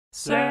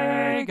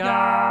Segadrunk.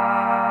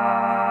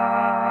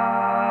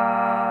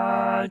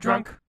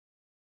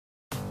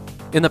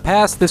 In the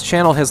past, this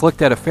channel has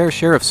looked at a fair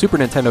share of Super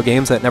Nintendo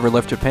games that never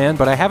left Japan,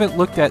 but I haven't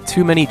looked at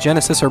too many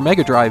Genesis or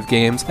Mega Drive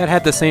games that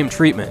had the same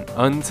treatment.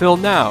 Until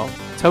now.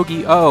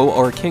 Tougi,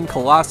 or King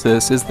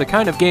Colossus, is the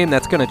kind of game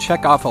that's going to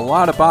check off a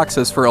lot of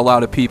boxes for a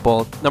lot of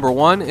people. Number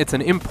one, it's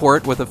an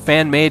import with a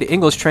fan-made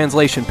English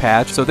translation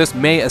patch, so this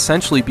may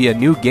essentially be a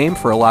new game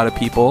for a lot of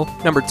people.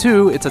 Number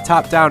two, it's a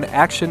top-down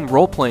action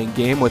role-playing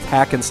game with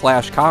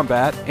hack-and-slash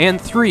combat.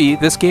 And three,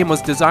 this game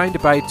was designed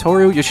by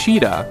Toru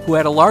Yoshida, who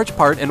had a large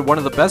part in one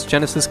of the best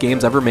Genesis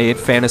games ever made,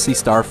 Phantasy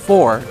Star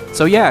 4.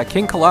 So yeah,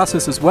 King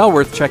Colossus is well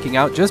worth checking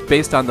out just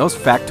based on those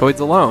factoids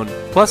alone.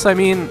 Plus, I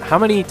mean, how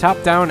many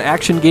top-down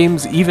action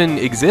games even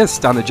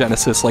exist on the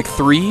Genesis? Like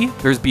 3?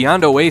 There's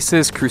Beyond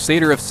Oasis,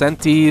 Crusader of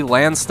Senti,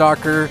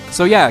 Landstalker.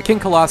 So yeah, King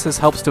Colossus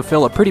helps to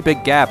fill a pretty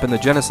big gap in the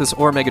Genesis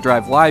or Mega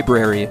Drive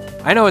library.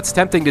 I know it's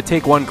tempting to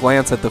take one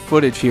glance at the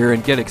footage here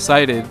and get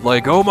excited,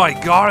 like, oh my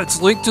god, it's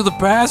Link to the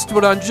Past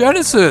but on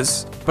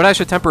Genesis! But I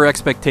should temper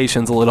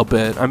expectations a little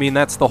bit. I mean,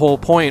 that's the whole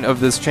point of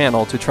this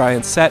channel, to try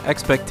and set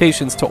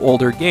expectations to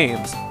older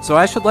games. So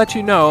I should let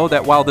you know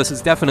that while this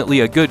is definitely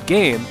a good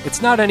game, it's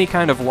not any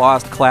kind of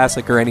lost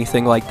classic or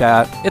anything like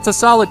that. It's a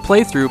solid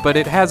playthrough, but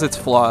it has its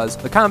flaws.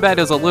 The combat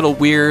is a little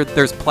weird,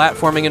 there's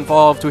platforming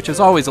involved, which is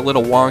always a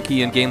little wonky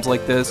in games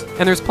like this,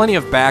 and there's plenty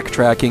of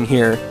backtracking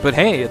here. But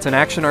hey, it's an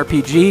action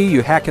RPG,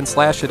 you hack and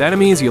slash at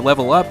enemies, you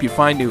level up, you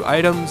find new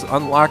items,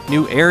 unlock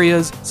new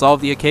areas,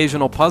 solve the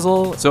occasional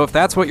puzzle. So if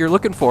that's what you're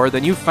looking for,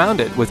 then you found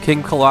it with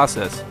King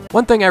Colossus.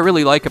 One thing I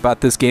really like about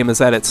this game is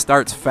that it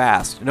starts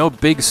fast. No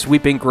big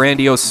sweeping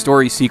grandiose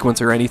story sequence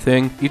or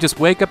anything. You just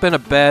wake up in a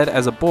bed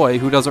as a boy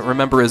who doesn't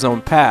remember his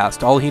own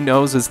past. All he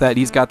knows is that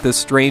he's got this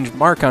strange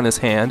mark on his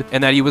hand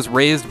and that he was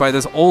raised by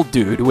this old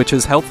dude, which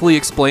is helpfully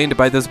explained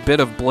by this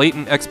bit of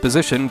blatant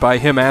exposition by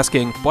him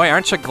asking, "Boy,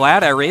 aren't you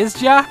glad I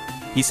raised ya?"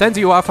 He sends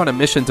you off on a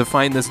mission to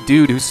find this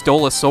dude who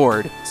stole a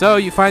sword. So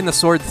you find the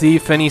sword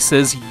thief and he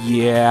says,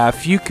 yeah,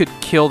 if you could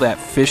kill that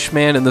fish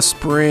man in the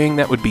spring,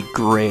 that would be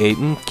great.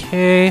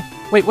 Okay.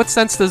 Wait, what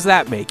sense does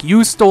that make?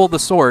 You stole the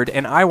sword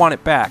and I want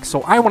it back,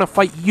 so I want to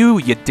fight you,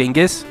 you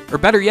dingus. Or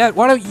better yet,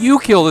 why don't you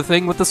kill the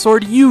thing with the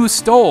sword you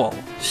stole?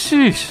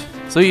 Sheesh.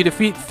 So you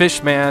defeat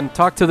Fishman,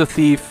 talk to the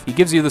thief, he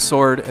gives you the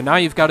sword, and now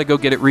you've got to go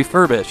get it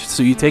refurbished.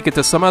 So you take it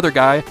to some other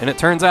guy, and it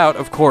turns out,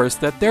 of course,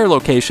 that their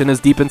location is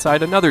deep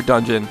inside another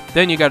dungeon.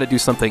 Then you got to do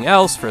something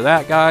else for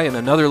that guy in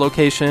another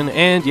location,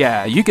 and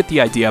yeah, you get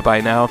the idea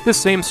by now. This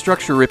same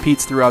structure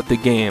repeats throughout the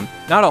game.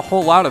 Not a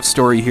whole lot of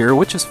story here,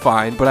 which is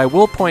fine, but I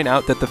will point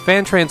out that the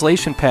fan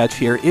translation patch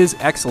here is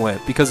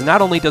excellent, because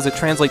not only does it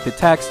translate the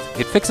text,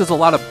 it fixes a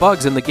lot of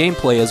bugs in the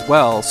gameplay as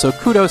well, so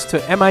kudos to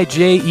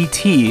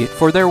MIJET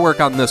for their work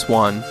on this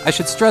one. I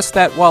should stress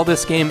that while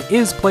this game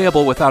is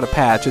playable without a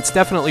patch, it's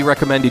definitely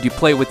recommended you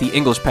play with the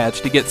English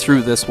patch to get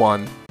through this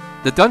one.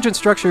 The dungeon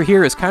structure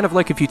here is kind of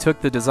like if you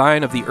took the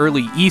design of the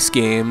early Ys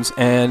games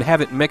and have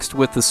it mixed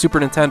with the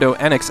Super Nintendo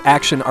NX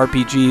action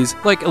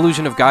RPGs like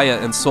Illusion of Gaia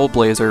and Soul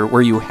Blazer,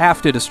 where you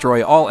have to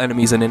destroy all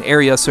enemies in an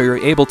area so you're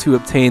able to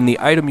obtain the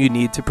item you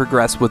need to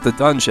progress with the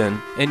dungeon.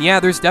 And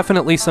yeah, there's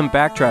definitely some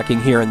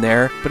backtracking here and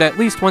there, but at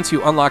least once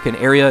you unlock an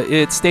area,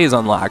 it stays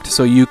unlocked,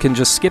 so you can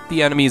just skip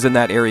the enemies in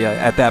that area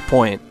at that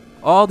point.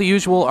 All the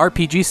usual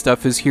RPG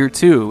stuff is here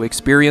too.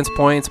 Experience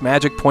points,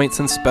 magic points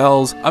and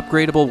spells,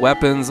 upgradable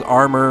weapons,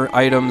 armor,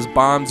 items,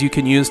 bombs you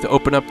can use to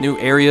open up new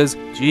areas.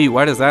 Gee,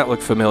 why does that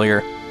look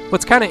familiar?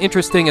 What's kind of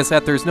interesting is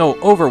that there's no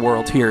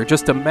overworld here,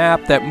 just a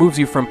map that moves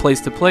you from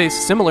place to place,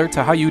 similar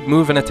to how you'd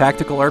move in a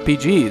tactical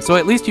RPG. So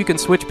at least you can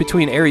switch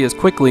between areas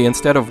quickly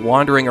instead of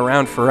wandering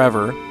around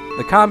forever.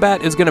 The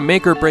combat is going to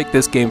make or break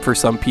this game for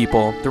some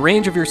people. The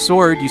range of your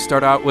sword you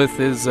start out with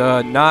is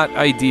not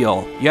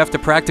ideal. You have to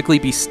practically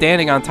be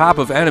standing on top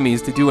of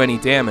enemies to do any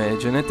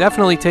damage, and it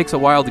definitely takes a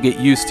while to get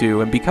used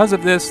to, and because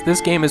of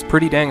this game is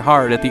pretty dang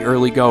hard at the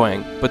early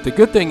going. But the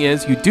good thing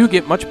is, you do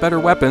get much better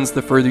weapons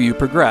the further you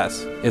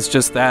progress. It's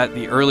just that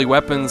the early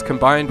weapons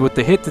combined with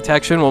the hit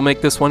detection will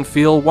make this one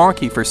feel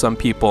wonky for some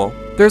people.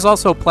 There's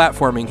also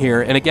platforming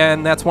here, and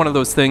again, that's one of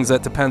those things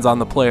that depends on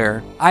the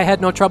player. I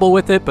had no trouble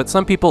with it, but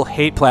some people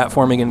hate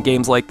platforming in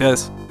games like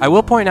this. I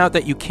will point out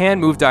that you can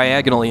move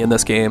diagonally in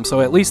this game,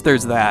 so at least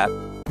there's that.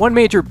 One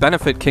major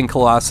benefit King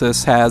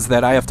Colossus has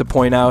that I have to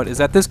point out is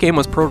that this game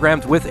was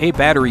programmed with a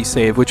battery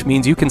save, which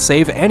means you can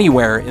save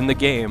anywhere in the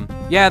game.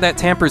 Yeah, that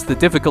tampers the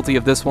difficulty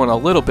of this one a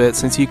little bit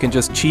since you can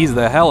just cheese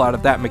the hell out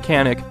of that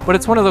mechanic, but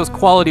it's one of those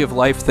quality of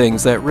life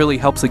things that really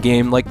helps a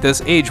game like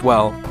this age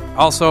well.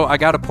 Also, I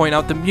gotta point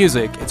out the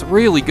music. It's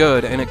really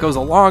good, and it goes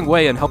a long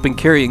way in helping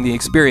carrying the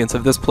experience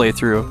of this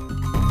playthrough.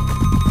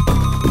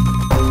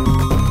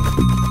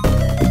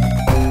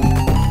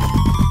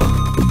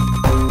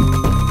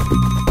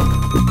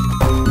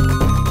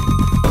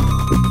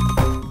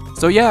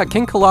 So yeah,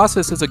 King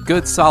Colossus is a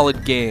good,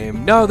 solid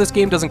game. No, this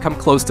game doesn't come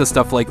close to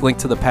stuff like Link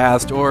to the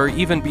Past, or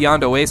even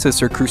Beyond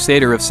Oasis or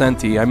Crusader of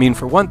Senti. I mean,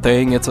 for one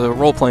thing, it's a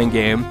role-playing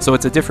game, so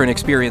it's a different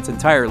experience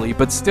entirely,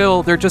 but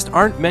still, there just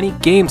aren't many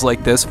games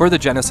like this for the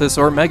Genesis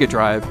or Mega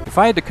Drive. If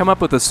I had to come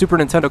up with a Super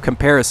Nintendo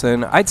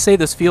comparison, I'd say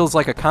this feels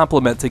like a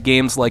compliment to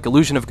games like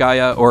Illusion of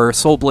Gaia or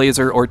Soul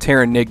Blazer or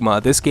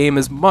Terranigma. This game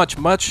is much,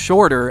 much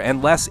shorter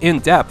and less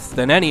in-depth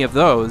than any of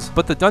those,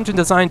 but the dungeon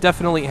design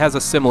definitely has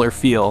a similar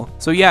feel.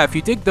 So yeah, if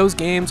you dig those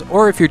games,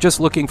 or if you're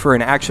just looking for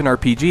an action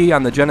RPG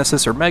on the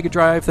Genesis or Mega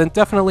Drive, then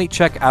definitely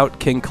check out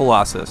King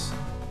Colossus.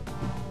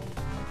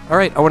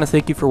 Alright, I want to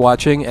thank you for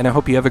watching, and I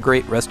hope you have a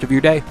great rest of your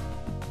day.